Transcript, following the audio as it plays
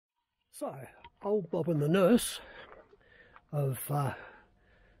So, old Bob and the nurse of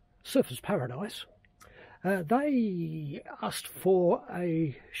Surfers Paradise, they asked for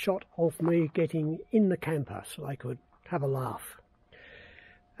a shot of me getting in the camper so they could have a laugh.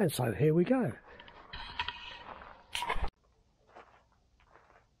 And so here we go.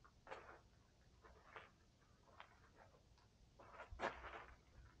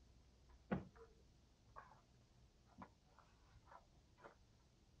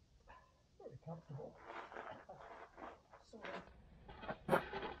 Very comfortable.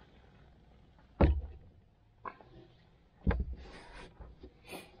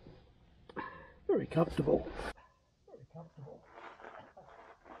 Very comfortable. Very comfortable.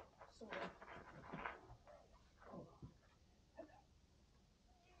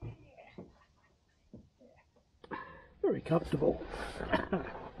 Very comfortable.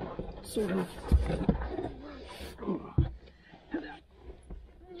 Sort of.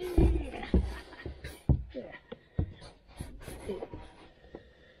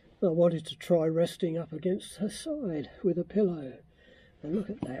 I wanted to try resting up against her side with a pillow, and look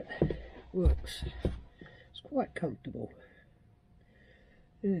at that, works. It's quite comfortable.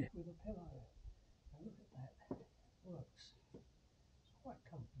 Yeah, with a pillow, and look at that, works. It's quite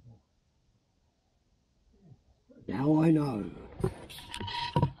comfortable. Yeah. Now I know.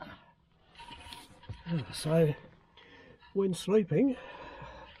 So, when sleeping,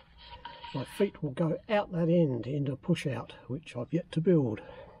 my feet will go out that end into push out, which I've yet to build.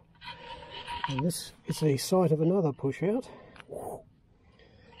 And this is the site of another push out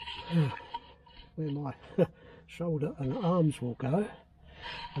where my shoulder and arms will go,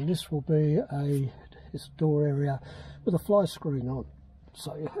 and this will be this door area with a fly screen on,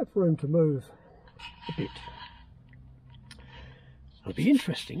 so you have room to move a bit. It'll be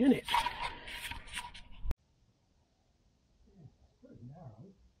interesting, isn't it? Yeah, it's pretty narrow,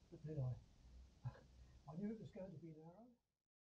 but then I knew it was going to be narrow.